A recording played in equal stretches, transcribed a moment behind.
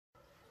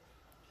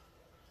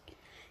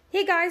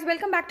Hey guys,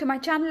 welcome back to my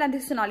channel, and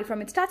this is Sonali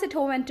from It Starts at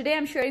Home, and today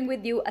I'm sharing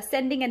with you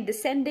ascending and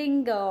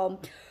descending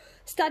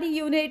study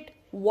unit.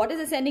 What is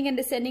ascending and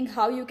descending,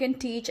 how you can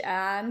teach,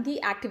 and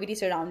the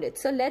activities around it.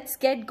 So let's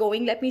get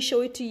going. Let me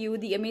show it to you,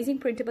 the amazing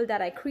printable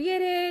that I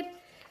created.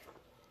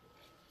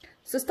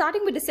 So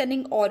starting with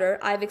descending order,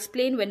 I've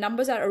explained when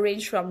numbers are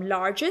arranged from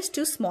largest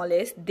to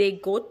smallest, they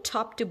go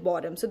top to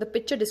bottom. So the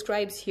picture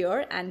describes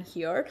here and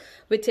here,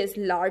 which is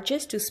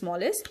largest to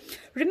smallest.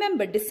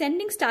 Remember,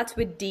 descending starts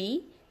with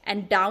D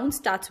and down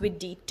starts with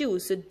D2.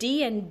 So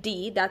D and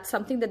D, that's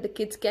something that the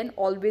kids can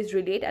always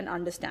relate and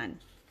understand.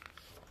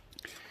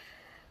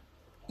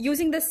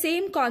 Using the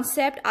same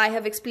concept, I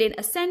have explained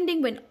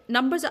ascending. When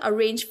numbers are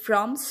arranged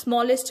from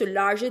smallest to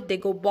largest, they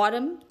go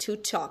bottom to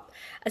top.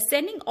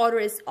 Ascending order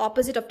is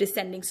opposite of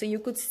descending. So you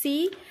could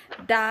see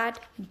that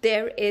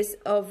there is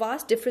a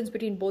vast difference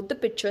between both the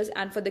pictures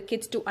and for the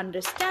kids to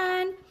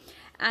understand.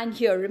 And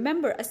here,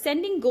 remember,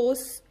 ascending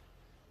goes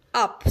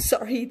up.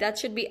 Sorry, that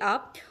should be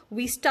up.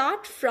 We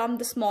start from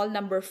the small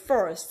number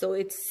first. So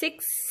it's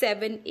 6,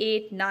 7,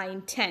 8,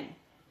 9, 10.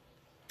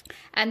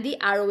 And the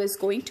arrow is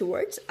going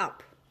towards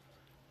up.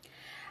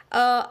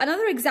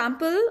 Another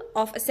example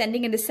of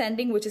ascending and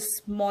descending, which is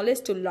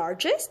smallest to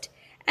largest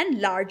and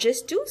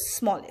largest to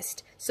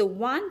smallest. So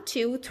 1,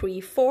 2,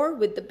 3, 4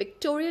 with the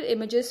pictorial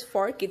images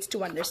for kids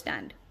to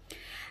understand.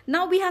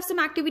 Now we have some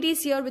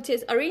activities here, which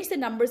is arrange the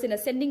numbers in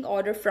ascending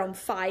order from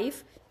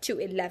 5 to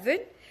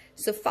 11.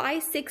 So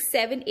 5, 6,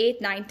 7,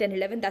 8, 9, 10,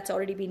 11, that's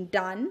already been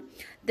done.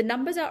 The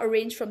numbers are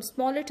arranged from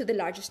smaller to the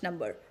largest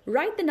number.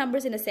 Write the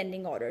numbers in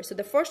ascending order. So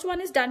the first one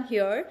is done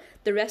here.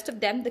 The rest of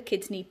them the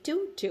kids need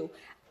to do.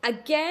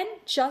 Again,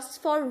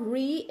 just for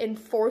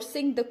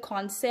reinforcing the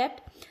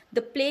concept,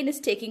 the plane is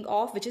taking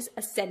off, which is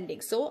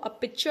ascending. So a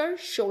picture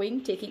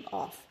showing taking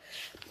off.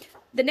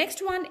 The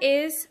next one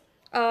is,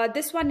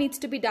 this one needs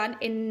to be done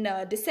in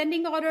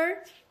descending order.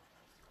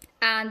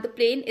 And the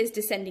plane is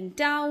descending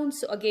down.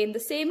 So again, the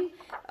same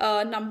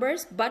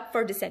numbers, but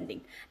for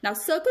descending. Now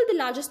circle the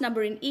largest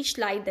number in each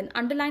line, then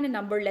underline a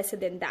number lesser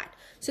than that.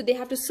 So they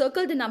have to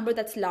circle the number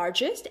that's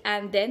largest,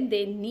 and then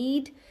they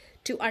need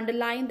to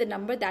underline the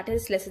number that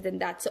is lesser than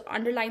that. So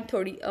underline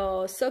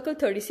circle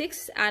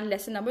 36 and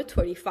lesser number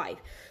 35.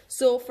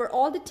 So for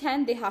all the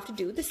 10, they have to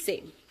do the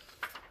same.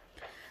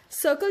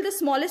 Circle the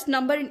smallest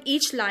number in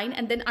each line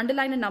and then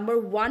underline a number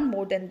one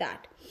more than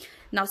that.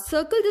 Now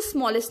circle the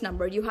smallest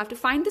number. You have to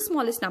find the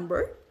smallest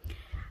number,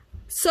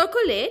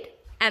 circle it,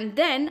 and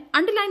then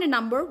underline a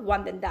number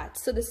one than that.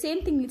 So the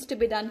same thing needs to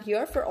be done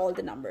here for all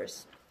the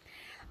numbers.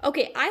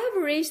 Okay, I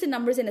have arranged the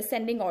numbers in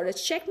ascending order.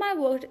 Check my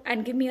work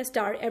and give me a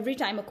star every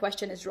time a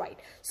question is right.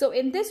 So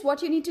in this,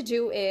 what you need to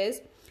do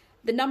is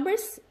the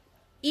numbers,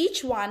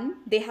 each one,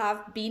 they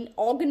have been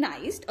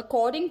organized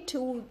according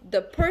to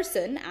the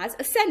person as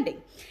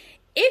ascending.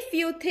 If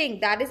you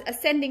think that is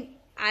ascending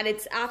and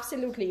it's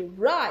absolutely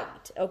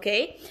right,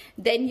 okay,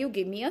 then you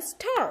give me a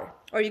star,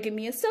 or you give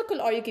me a circle,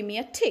 or you give me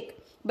a tick.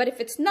 But if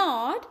it's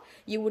not,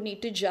 you would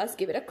need to just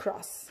give it a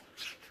cross.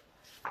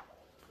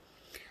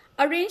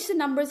 Arrange the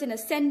numbers in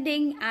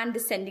ascending and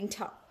descending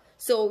top.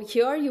 So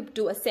here you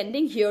do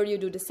ascending, here you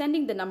do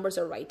descending. The numbers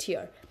are right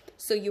here.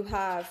 So you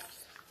have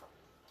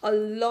a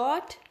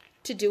lot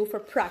to do for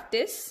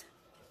practice.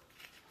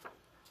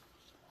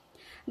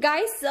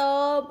 Guys,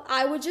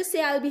 I would just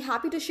say I'll be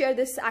happy to share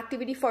this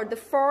activity for the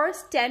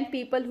first 10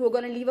 people who are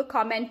going to leave a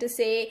comment to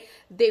say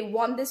they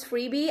want this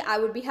freebie. I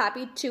would be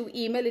happy to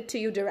email it to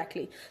you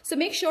directly. So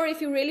make sure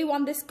if you really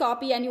want this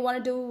copy and you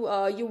want to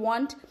do, you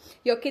want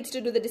your kids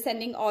to do the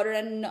descending order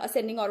and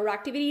ascending order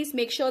activities,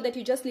 make sure that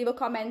you just leave a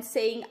comment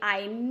saying,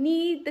 I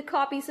need the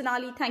copy,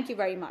 Sonali. Thank you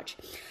very much.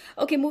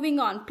 Okay, moving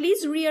on.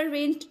 Please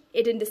rearrange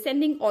it in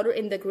descending order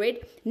in the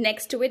grid.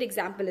 Next to it,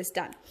 example is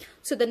done.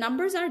 So the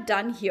numbers are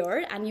done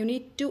here and you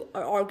need to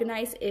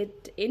organize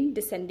it in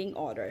descending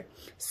order.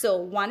 So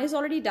one is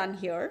already done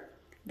here.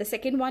 The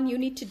second one you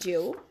need to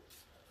do.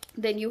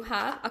 Then you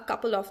have a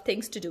couple of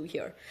things to do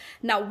here.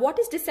 Now, what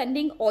is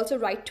descending? Also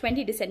write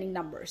 20 descending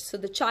numbers. So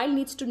the child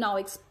needs to now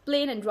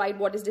explain and write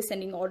what is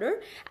descending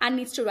order and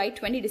needs to write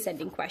 20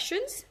 descending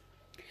questions.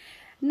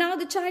 Now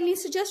the child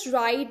needs to just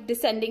write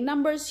descending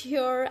numbers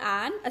here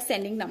and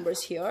ascending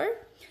numbers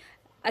here.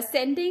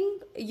 Ascending,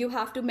 you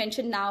have to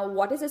mention now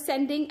what is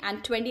ascending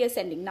and 20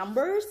 ascending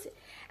numbers.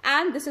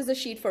 And this is the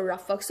sheet for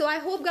rough work. So I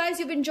hope guys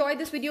you've enjoyed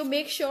this video.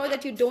 Make sure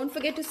that you don't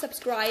forget to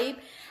subscribe.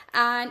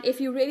 And if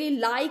you really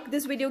like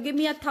this video, give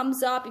me a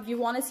thumbs up. If you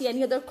want to see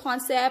any other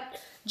concept,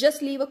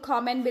 just leave a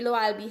comment below.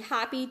 I'll be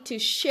happy to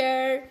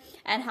share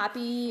and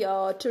happy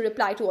to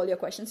reply to all your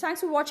questions.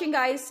 Thanks for watching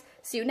guys.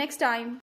 See you next time.